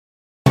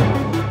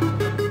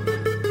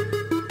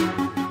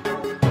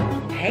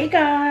Hey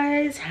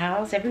guys,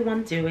 how's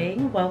everyone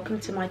doing? Welcome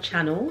to my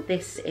channel.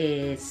 This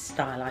is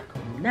Style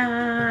Icon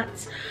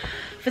Nat.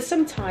 For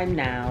some time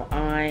now,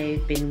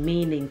 I've been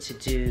meaning to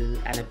do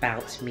an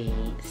About Me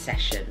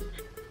session.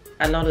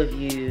 A lot of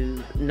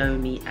you know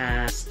me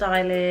as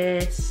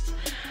Stylist,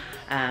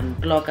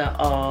 blogger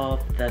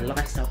of the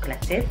Lifestyle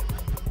Collective.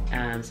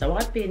 So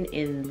I've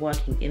been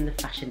working in the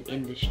fashion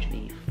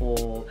industry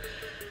for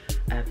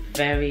a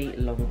very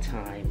long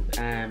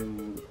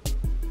time.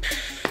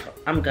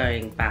 I'm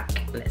going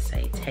back, let's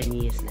say, 10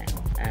 years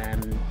now.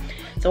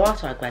 So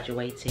after I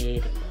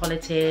graduated in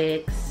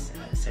politics,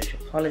 social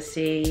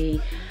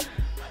policy,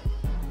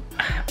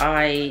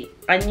 I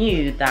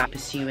knew that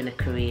pursuing a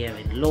career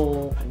in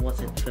law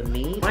wasn't for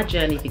me. My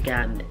journey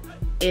began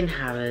in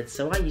Harrods,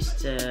 so I used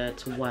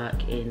to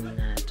work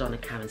in Donna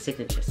Karan's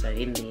Signature, so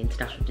in the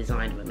international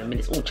design room. I mean,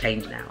 it's all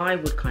changed now. I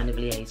would kind of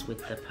liaise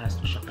with the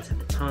personal shoppers at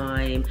the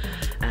time.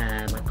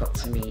 I got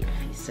to meet a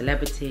few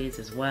celebrities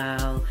as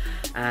well.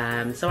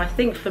 So I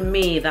think for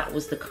me, that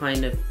was the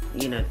kind of,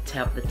 you know,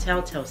 the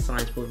telltale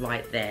signs were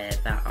right there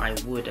that I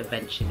would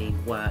eventually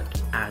work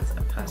as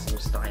a personal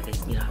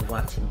stylist. You know, I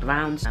worked in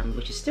Browns,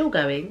 which is still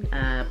going,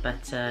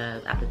 but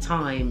at the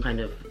time, kind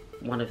of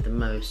one of the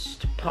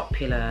most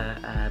popular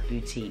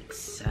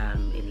boutiques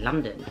in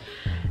London.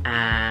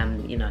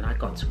 You know, and I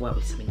got to work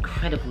with some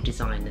incredible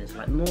designers,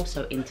 like more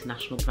so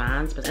international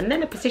brands. And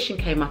then a position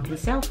came up in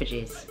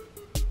Selfridges.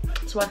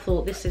 So I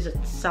thought,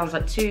 sounds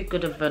like too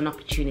good of an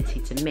opportunity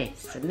to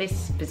miss. And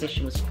this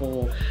position was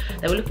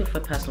they were looking for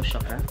a personal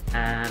shopper.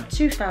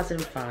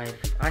 2005,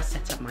 I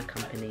set up my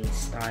company,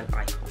 Style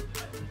Icon.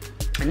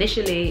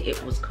 Initially,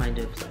 it was kind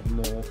of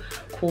more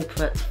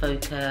corporate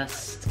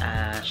focused,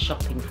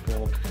 shopping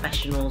for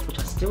professionals, which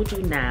I still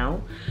do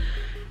now.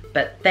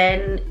 But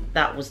then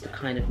that was the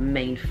kind of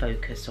main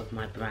focus of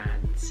my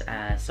brand.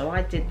 So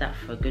I did that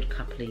for a good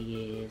couple of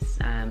years,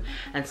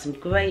 and some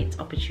great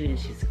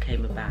opportunities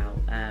came about.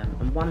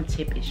 And one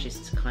tip is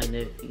just to kind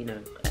of, you know,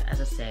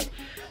 as I said,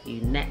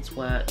 you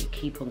network, you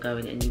keep on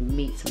going, and you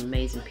meet some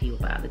amazing people.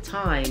 But at the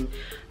time,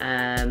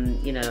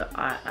 you know,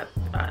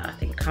 I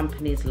think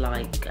companies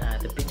like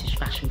the British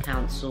Fashion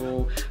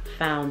Council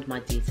found my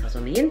details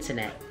on the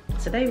internet.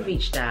 So they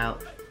reached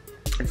out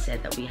and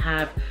said that we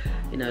have,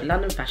 you know,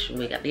 London Fashion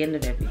Week. At the end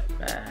of every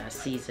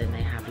season,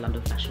 they have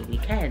London Fashion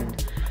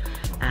Weekend,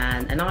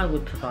 and I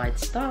would provide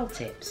style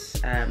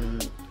tips,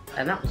 and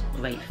that was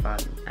great fun.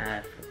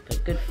 For a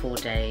good 4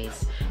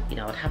 days, you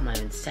know, I'd have my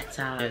own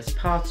setup. As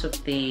part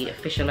of the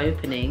official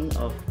opening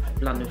of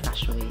London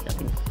Fashion Week, I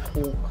think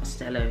Paul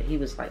Costello, he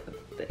was like,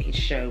 his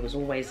show was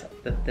always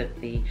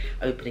the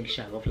opening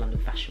show of London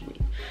Fashion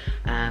Week.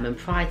 And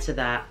prior to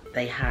that,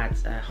 they had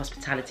a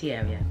hospitality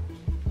area.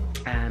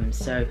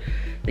 So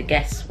the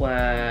guests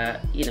were,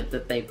 you know,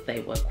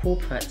 they were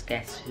corporate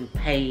guests who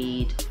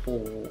paid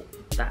for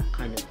that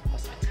kind of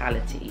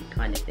hospitality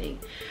kind of thing.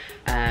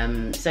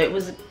 So it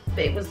was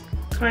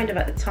kind of,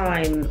 at the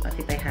time, I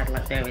think they had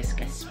like various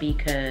guest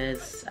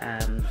speakers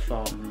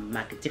from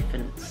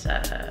different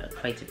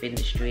creative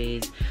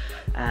industries.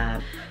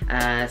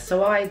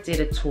 So I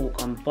did a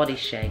talk on body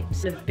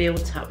shapes. I've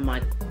built up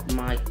my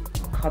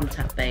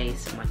contact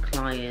base and my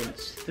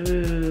clients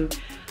through,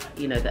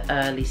 you know, the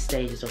early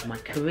stages of my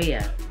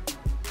career.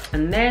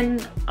 And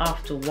then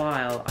after a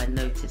while, I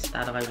noticed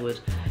that I would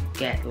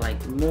get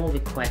like more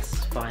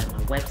requests via my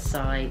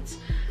website,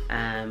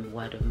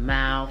 word of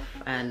mouth,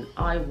 and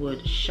I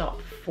would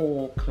shop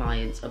for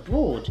clients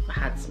abroad. I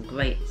had some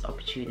great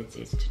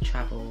opportunities to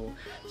travel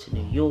to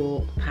New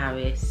York,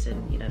 Paris,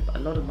 and, you know, a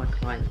lot of my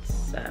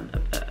clients are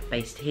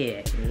based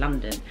here in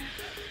London.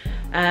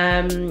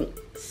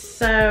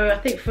 So I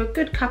think for a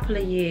good couple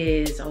of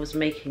years, I was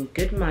making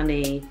good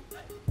money,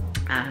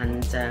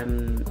 and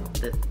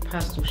the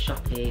personal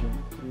shopping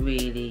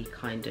really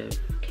kind of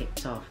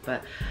kicked off.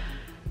 But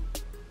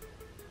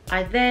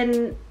I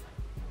think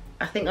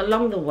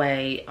along the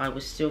way, I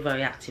was still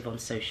very active on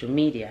social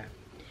media,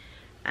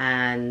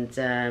 and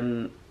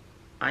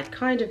I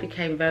kind of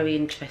became very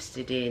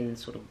interested in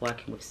sort of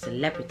working with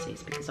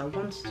celebrities, because I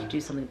wanted to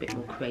do something a bit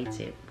more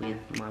creative with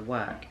my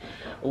work.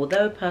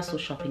 Although personal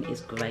shopping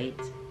is great,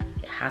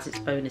 it has its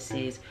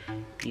bonuses.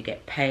 You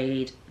get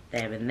paid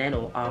there and then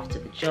or after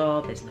the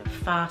job, there's no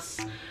fuss.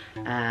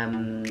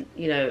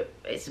 You know,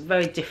 it's a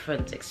very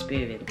different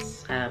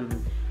experience.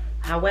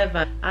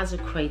 However, as a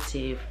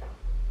creative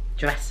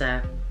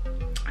dresser,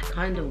 I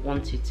kind of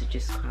wanted to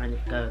just kind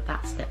of go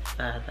that step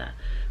further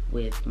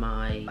with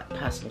my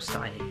personal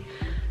styling.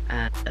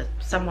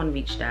 Someone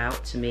reached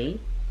out to me.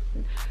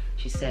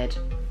 She said,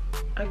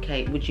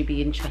 okay, would you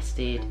be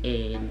interested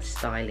in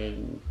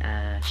styling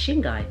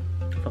Shingai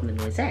from the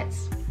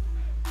Noisettes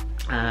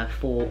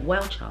for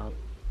Well Child?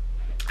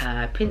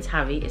 Prince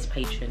Harry is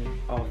patron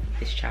of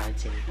this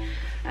charity,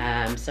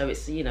 so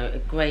it's, you know, a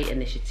great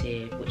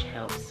initiative which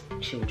helps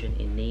children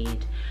in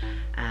need.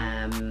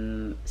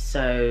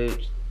 So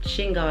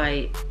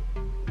Shingai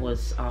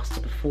was asked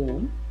to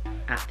perform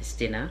at this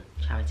dinner,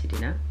 charity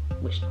dinner,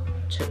 which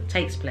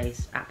takes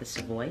place at the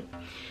Savoy.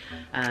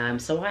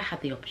 So I had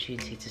the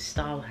opportunity to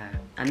style her,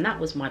 and that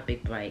was my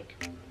big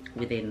break.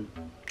 within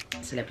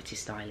celebrity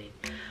styling.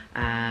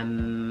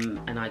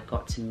 And I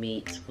got to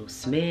meet Will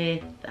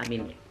Smith. I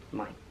mean,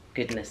 my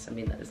goodness, I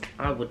mean,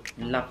 I would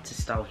love to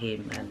style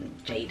him, and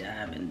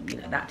Jada, and you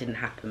know, that didn't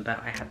happen,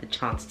 but I had the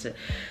chance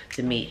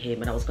to meet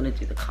him, and I was going to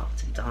do the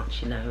Carlton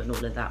dance, you know, and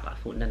all of that, but I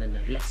thought, no,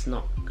 let's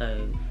not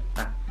go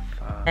that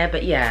far.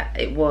 But yeah,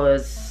 it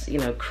was, you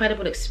know,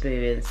 incredible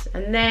experience.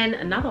 And then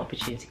another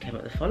opportunity came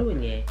up the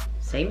following year,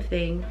 same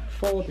thing,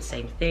 for the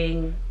same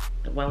thing,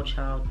 the Well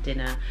Child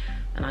dinner,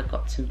 and I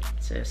got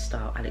to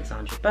style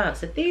Alexandra Burke.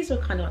 So these were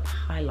kind of like the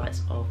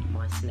highlights of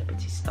my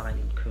celebrity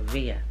styling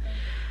career.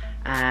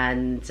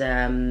 And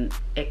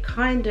it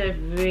kind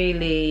of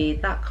really,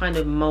 that kind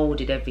of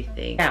molded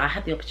everything. Yeah, I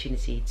had the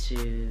opportunity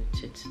to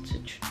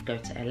go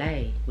to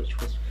LA, which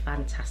was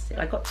fantastic.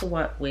 I got to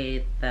work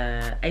with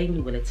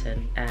Amy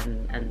Willerton,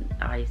 and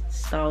I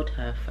styled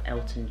her for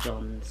Elton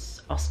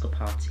John's Oscar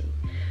party,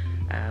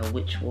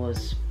 which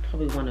was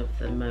probably one of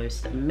the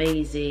most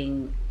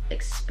amazing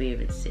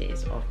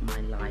experiences of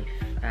my life.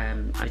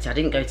 I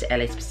didn't go to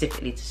LA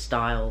specifically to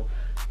style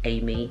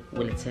Amy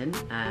Willerton,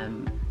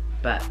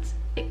 but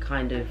it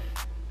kind of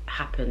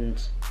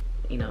happened,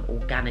 you know,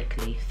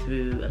 organically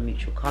through a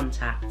mutual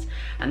contact,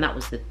 and that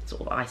was the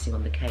sort of icing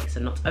on the cake. So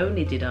not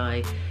only did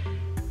I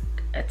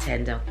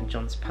attend Elton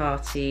John's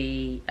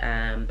party,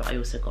 but I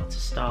also got to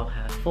style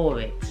her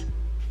for it,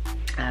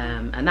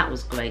 and that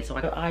was great. So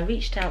I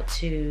reached out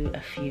to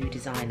a few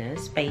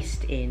designers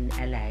based in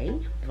LA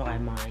via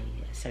my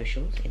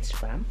socials,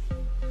 Instagram,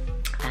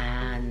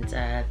 and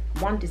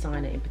one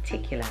designer in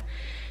particular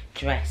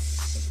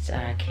dressed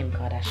Kim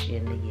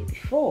Kardashian the year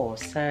before.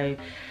 So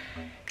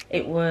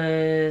it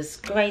was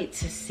great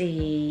to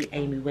see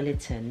Amy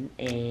Willerton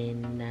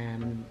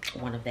in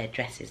one of their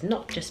dresses,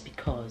 not just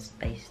because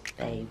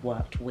they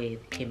worked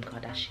with Kim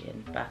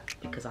Kardashian, but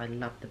because I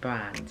love the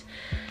brand.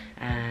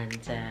 And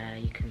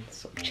you can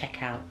sort of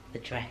check out the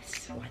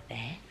dress right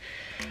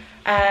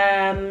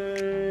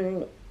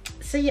there.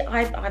 So yeah,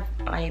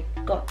 I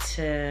got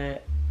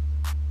to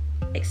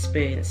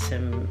experience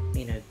some,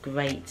 you know,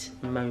 great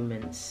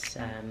moments,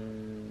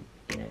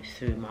 you know,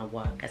 through my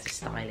work as a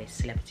stylist,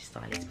 celebrity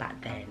stylist back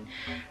then,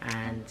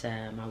 and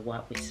my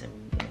work with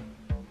some,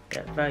 you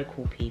know, very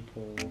cool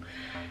people.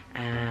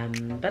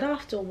 But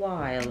after a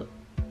while,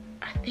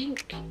 I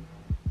think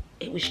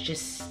it was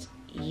just,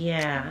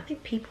 yeah, I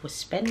think people were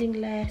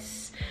spending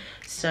less,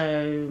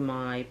 so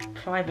my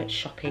private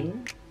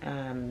shopping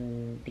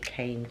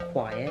became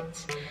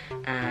quiet,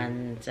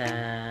 and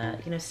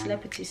you know,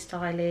 celebrity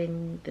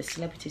styling,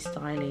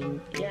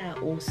 yeah,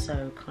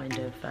 also kind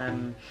of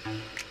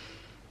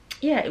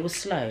yeah, it was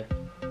slow.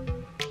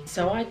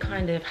 So I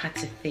kind of had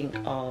to think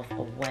of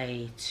a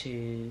way to,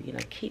 you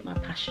know, keep my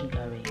passion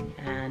going.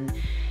 And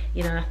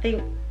you know, I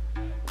think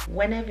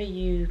whenever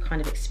you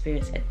kind of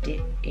experience a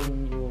dip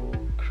in your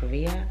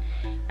career,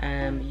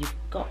 you've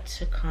got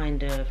to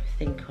kind of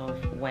think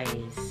of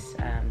ways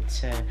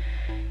to,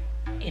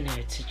 you know,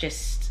 to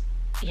just,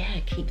 yeah,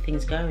 keep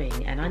things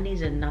going. And I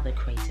needed another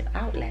creative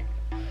outlet.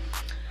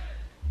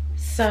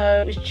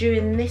 So it was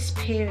during this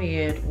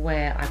period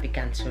where I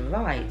began to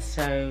write.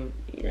 So,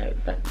 you know,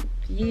 but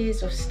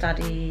years of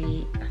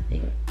study, I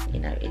think, you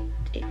know,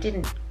 it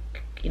didn't,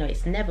 you know,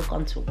 it's never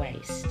gone to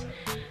waste.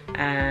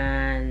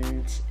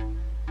 And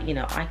you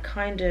know, I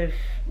kind of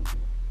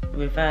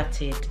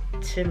reverted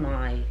to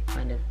my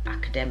kind of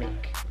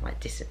academic like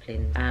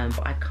discipline,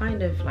 but I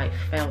kind of like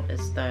felt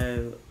as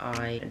though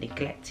I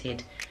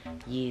neglected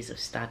years of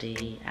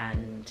study,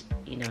 and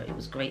you know, it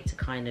was great to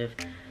kind of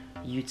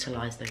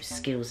utilize those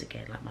skills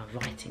again, like my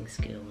writing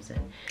skills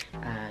and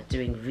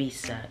doing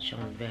research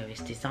on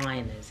various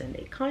designers, and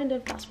it kind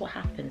of, that's what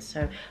happened.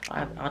 So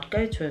I'd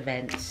go to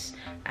events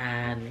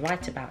and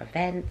write about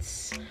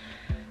events,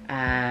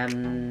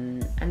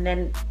 and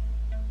then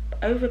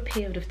over a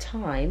period of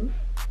time,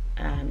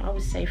 I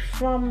would say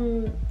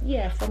from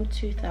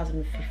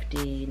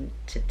 2015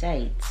 to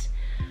date,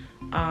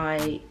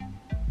 I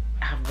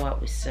have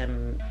worked with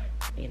some,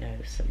 you know,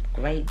 some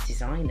great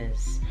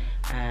designers,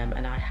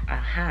 and I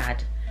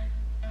had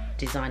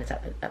designers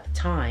at the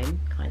time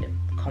kind of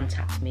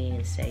contact me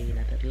and say, you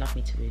know, they'd love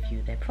me to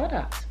review their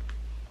product.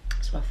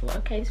 So I thought,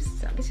 okay,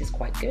 this is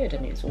quite good,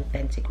 and it's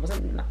authentic. It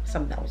wasn't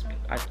something that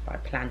I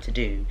planned to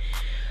do.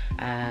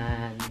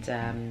 And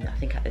I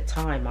think at the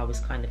time I was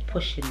kind of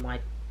pushing my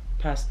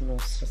personal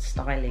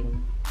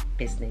styling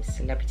business,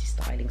 celebrity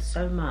styling,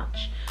 so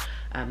much.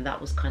 That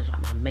was kind of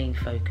like my main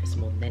focus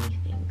more than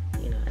anything,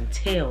 you know,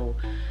 until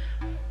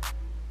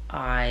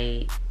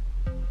I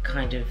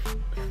kind of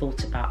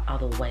thought about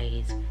other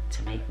ways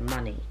to make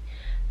money.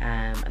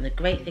 And the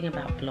great thing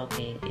about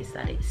blogging is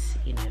that it's,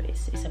 you know,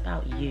 it's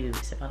about you,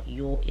 it's about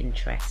your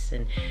interests,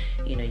 and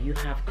you know, you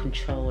have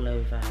control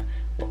over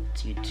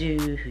what you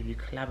do, who you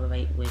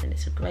collaborate with, and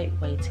it's a great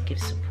way to give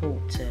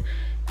support to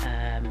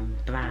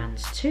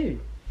brands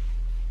too.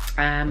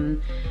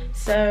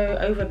 So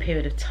over a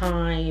period of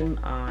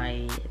time,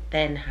 I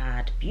then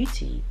had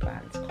beauty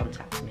brands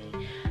contact me,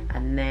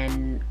 and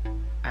then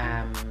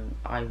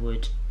I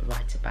would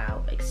write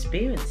about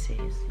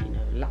experiences, you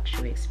know,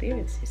 luxury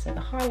experiences. So the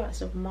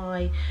highlights of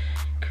my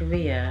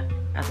career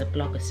as a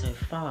blogger so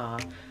far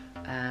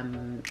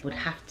would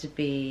have to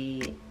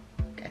be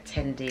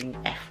attending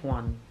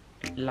F1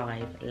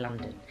 Live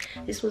London.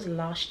 This was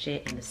last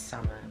year in the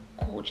summer,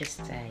 gorgeous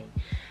day,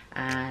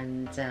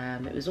 and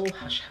it was all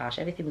hush hush,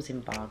 everything was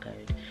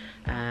embargoed,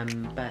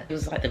 but it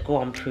was like the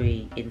Grand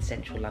Prix in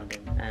central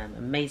London.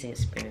 Amazing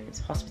experience,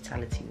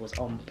 hospitality was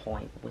on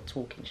point, we're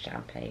talking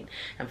champagne,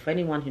 and for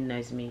anyone who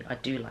knows me, I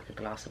do like a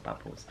glass of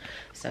bubbles.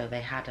 So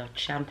they had a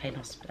champagne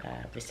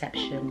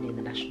reception in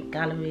the National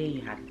Gallery,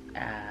 you had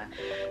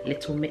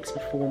Little Mix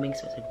performing,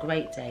 so it was a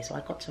great day, so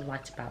I got to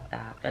write about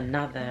that.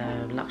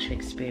 Another luxury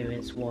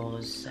experience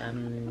was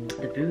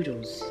the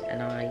Boodles,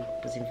 and I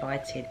was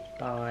invited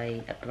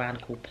by a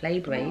brand called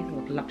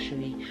Playbrave, a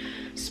luxury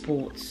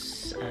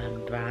sports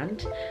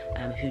brand,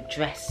 who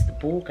dressed the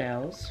ball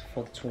girls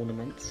for the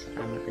tournament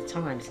at the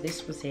time. So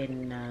this was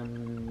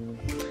in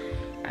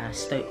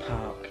Stoke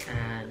Park,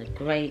 and a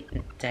great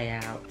day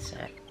out.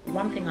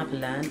 One thing I've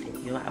learned,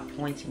 if you're at a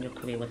point in your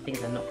career where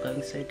things are not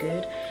going so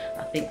good,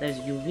 I think those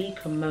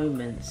eureka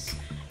moments,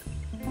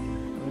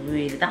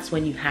 really, that's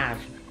when you have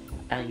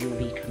a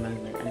eureka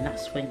moment, and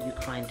that's when you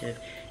kind of,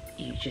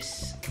 you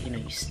just, you know,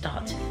 you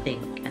start to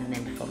think, and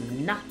then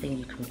from nothing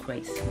you can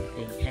create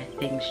something.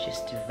 Things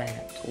just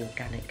developed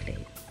organically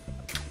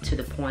to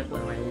the point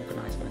where I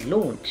organised my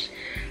launch,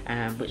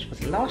 which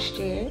was last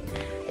year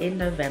in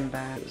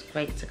November. It was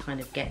great to kind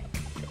of get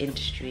the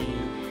industry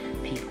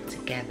people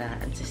together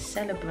and to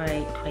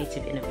celebrate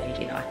creative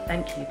innovation. I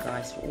thank you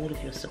guys for all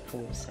of your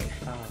support so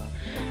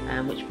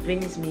far, which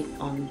brings me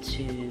on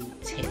to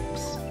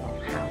tips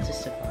of how to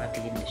survive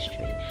the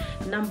industry.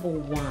 Number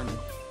one,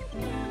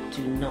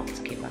 do not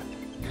give up.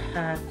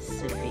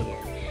 Persevere.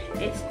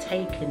 It's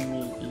taken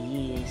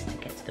me years to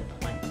get to the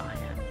point I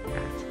am at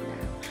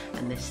now,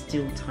 and there's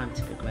still time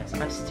to progress.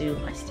 I still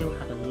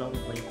have a long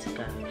way to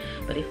go.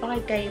 But if I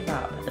gave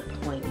up at the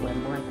point where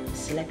my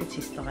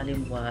celebrity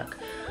styling work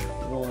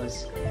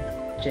was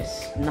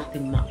just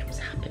nothing much was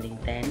happening,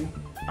 then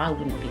I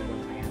wouldn't be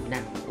where I am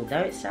now.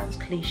 Although it sounds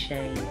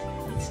cliched,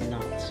 it's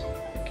not.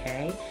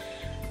 Okay,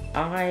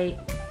 I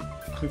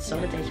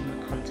consolidated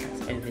my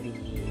contacts over the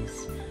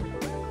years,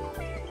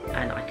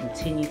 and I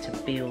continue to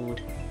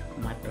build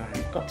my brand.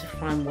 You've got to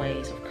find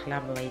ways of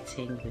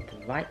collaborating with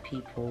the right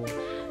people,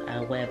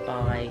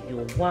 whereby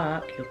your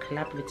work, your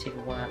collaborative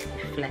work,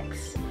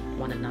 reflects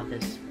one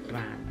another's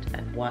brand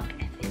and work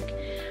ethic.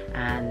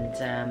 And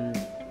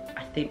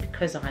I think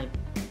because I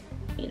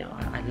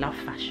love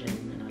fashion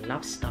and I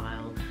love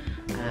style,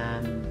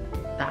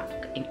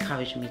 that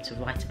encouraged me to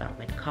write about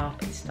red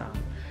carpet style.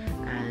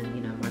 And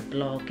you know, my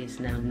blog is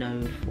now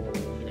known for,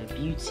 you know,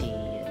 beauty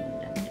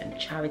and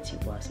charity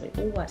work, so it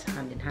all works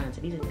hand in hand.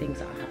 So these are things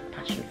that I have a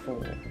passion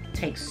for.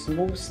 Take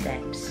small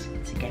steps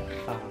to get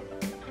far.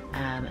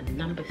 And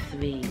number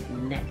three,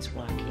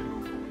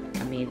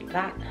 networking. I mean,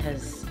 that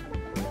has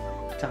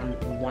done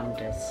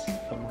wonders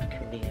for my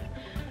career.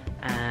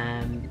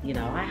 You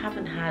know, I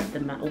haven't had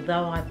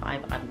although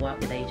I've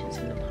worked with agents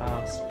in the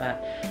past,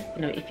 but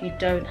you know, if you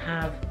don't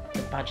have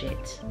the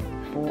budget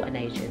for an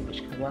agent, which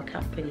can work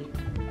out pretty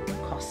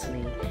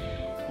costly,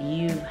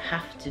 you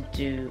have to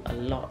do a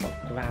lot of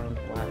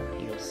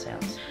groundwork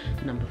yourself.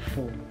 Number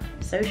four,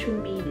 social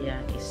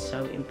media is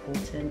so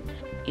important.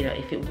 You know,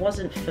 if it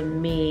wasn't for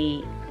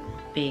me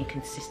being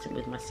consistent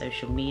with my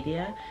social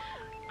media,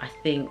 I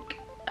think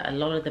a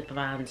lot of the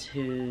brands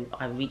who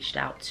I reached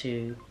out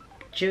to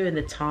during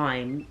the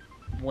time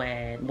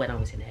when I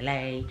was in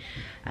LA,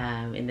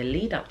 in the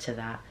lead up to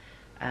that,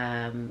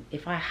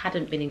 if I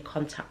hadn't been in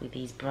contact with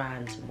these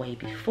brands way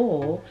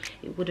before,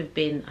 it would have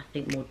been, I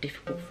think, more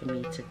difficult for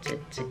me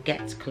to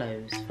get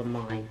clothes for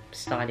my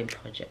styling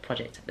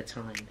project at the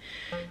time.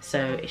 So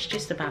it's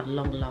just about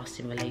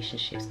long-lasting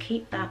relationships.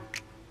 Keep that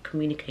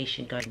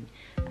communication going,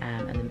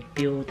 and then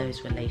build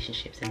those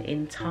relationships, and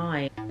in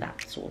time that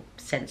sort of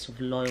sense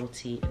of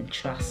loyalty and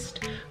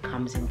trust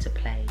comes into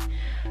play.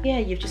 Yeah,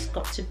 you've just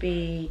got to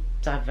be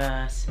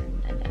diverse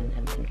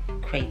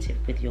and creative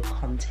with your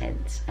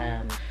content.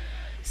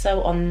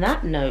 So on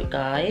that note,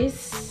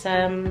 guys,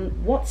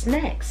 what's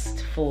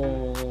next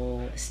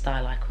for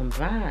Style Icon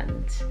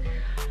brand?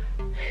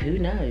 Who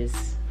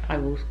knows? I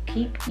will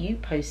keep you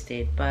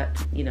posted, but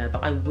you know,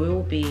 I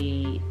will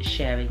be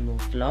sharing more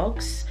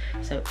vlogs.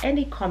 So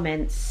any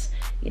comments,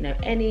 you know,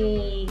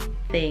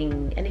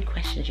 anything, any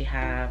questions you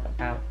have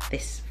about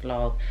this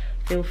vlog,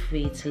 feel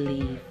free to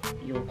leave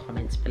your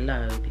comments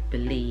below.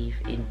 Believe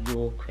in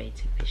your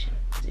creative vision,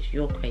 because it's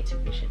your creative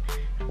vision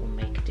that will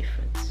make a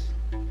difference.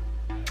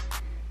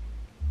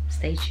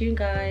 Stay tuned,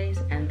 guys,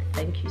 and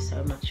thank you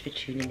so much for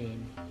tuning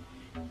in.